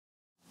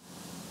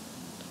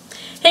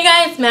Hey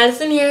guys,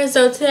 Madison here.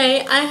 So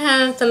today I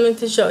have something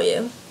to show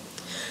you.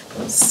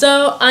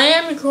 So I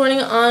am recording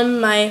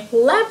on my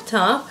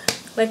laptop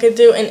like I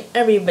do in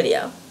every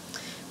video.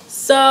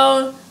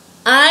 So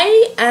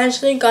I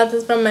actually got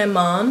this from my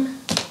mom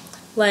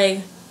like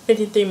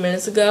 53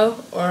 minutes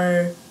ago,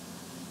 or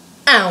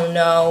I don't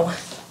know.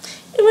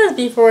 It was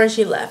before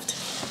she left.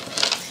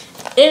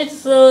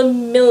 It's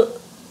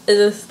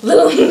this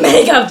little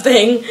makeup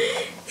thing.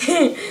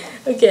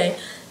 Okay.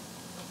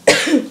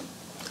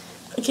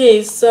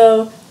 Okay,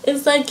 so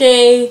it's like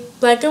a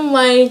black and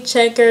white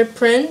checker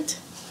print.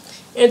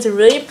 It's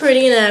really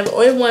pretty and I've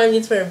always wanted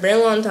these for a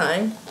very long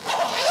time.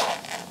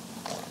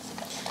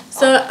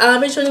 So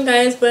I'll be showing you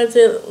guys what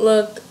it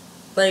look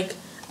like.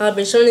 I'll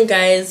be showing you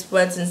guys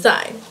what's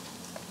inside.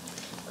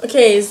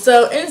 Okay,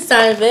 so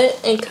inside of it,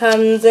 it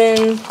comes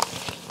in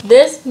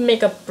this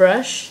makeup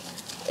brush,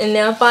 a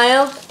nail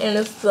file, and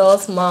this little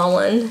small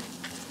one.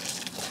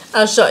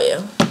 I'll show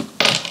you.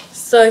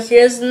 So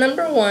here's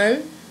number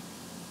one.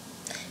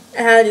 It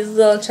has these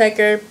little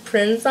checker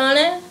prints on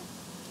it.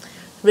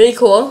 Really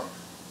cool.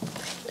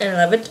 And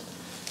I love it.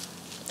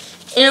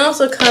 And it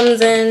also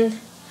comes in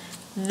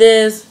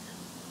this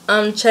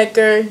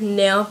checker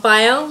nail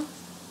file.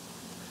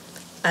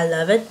 I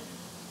love it.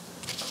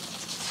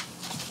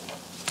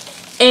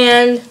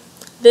 And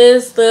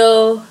this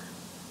little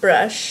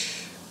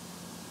brush.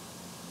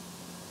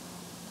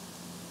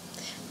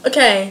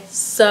 Okay,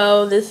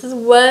 so this is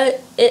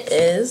what it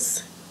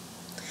is.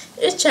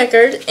 It's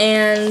checkered,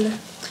 and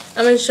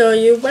I'm going to show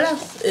you what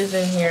else is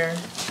in here.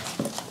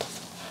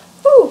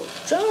 Ooh,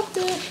 dropped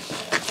it.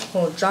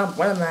 Oh, dropped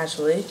one of them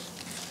actually.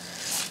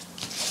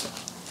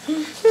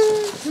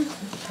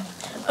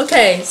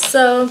 Okay,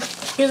 so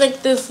here's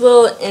like this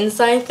little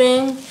inside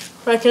thing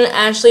where I can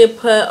actually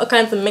put all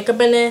kinds of makeup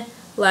in it,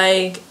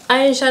 like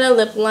eyeshadow,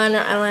 lip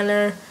liner,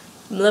 eyeliner,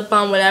 lip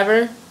balm,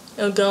 whatever.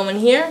 It'll go in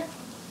here.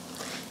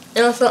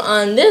 And also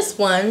on this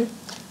one,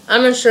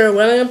 I'm not sure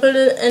when I'm going to put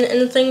it in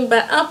anything,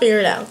 but I'll figure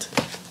it out.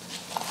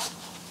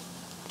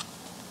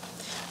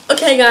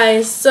 Okay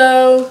guys,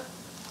 so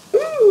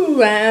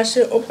I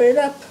actually open it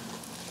up.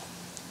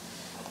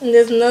 And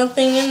there's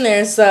nothing in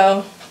there,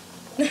 so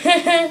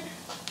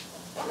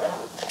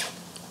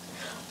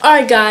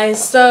alright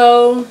guys,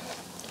 so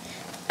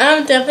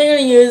I'm definitely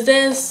gonna use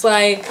this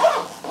like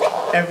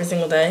every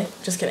single day.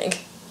 Just kidding.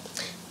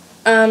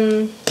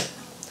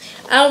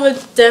 I would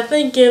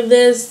definitely give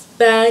this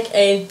bag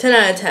a 10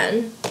 out of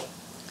 10.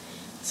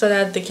 So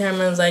that the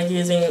camera's like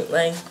using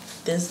like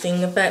this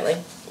thing effect, like,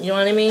 you know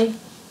what I mean?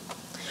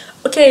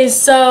 Okay,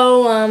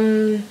 so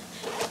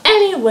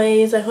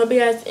anyways, I hope you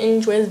guys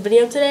enjoyed this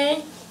video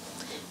today.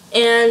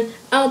 And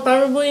I'll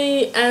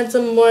probably add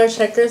some more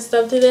checker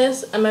stuff to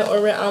this. I might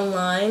order it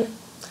online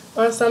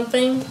or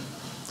something.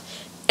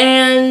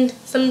 And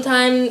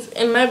sometimes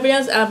in my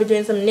videos, I'll be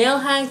doing some nail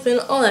hacks and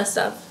all that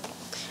stuff.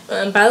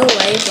 By the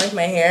way, if you like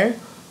my hair,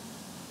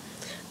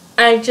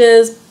 I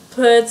just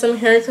put some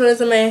hair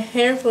colors in my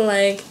hair for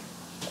like,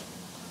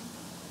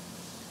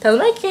 tell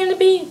them I came to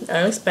be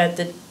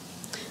unexpected.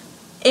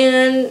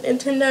 And it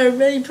turned out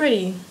really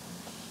pretty.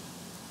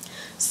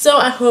 So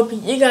I hope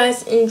you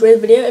guys enjoyed the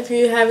video. If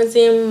you haven't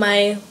seen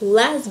my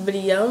last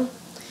video,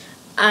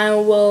 I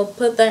will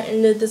put that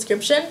in the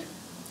description.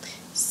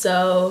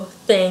 So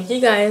thank you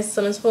guys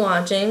so much for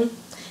watching.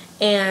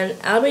 And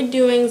I'll be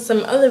doing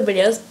some other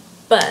videos,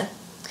 but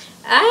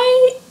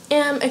I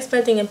am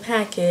expecting a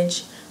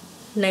package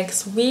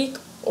next week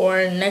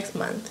or next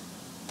month.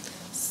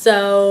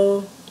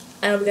 So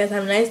I hope you guys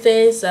have a nice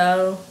day.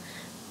 So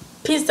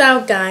peace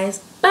out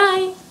guys.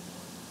 Bye.